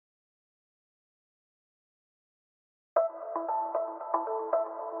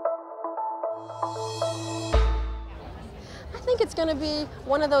think it's going to be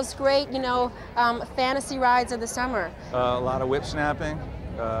one of those great, you know, fantasy rides of the summer. A lot of whip snapping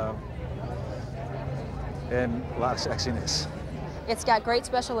and a lot of sexiness. It's got great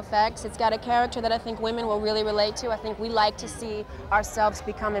special effects. It's got a character that I think women will really relate to. I think we like to see ourselves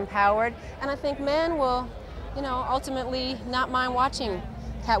become empowered. And I think men will, you know, ultimately not mind watching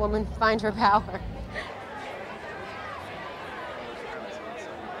Catwoman find her power.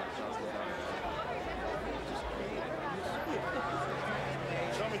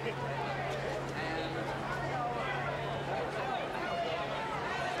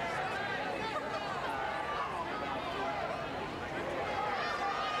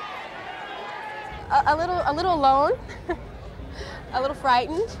 A little alone, a little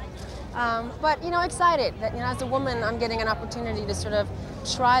frightened, but, you know, excited that, you know, as a woman, I'm getting an opportunity to sort of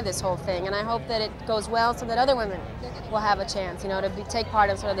try this whole thing, and I hope that it goes well so that other women will have a chance, you know, to take part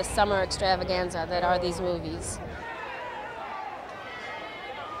in sort of the summer extravaganza that are these movies.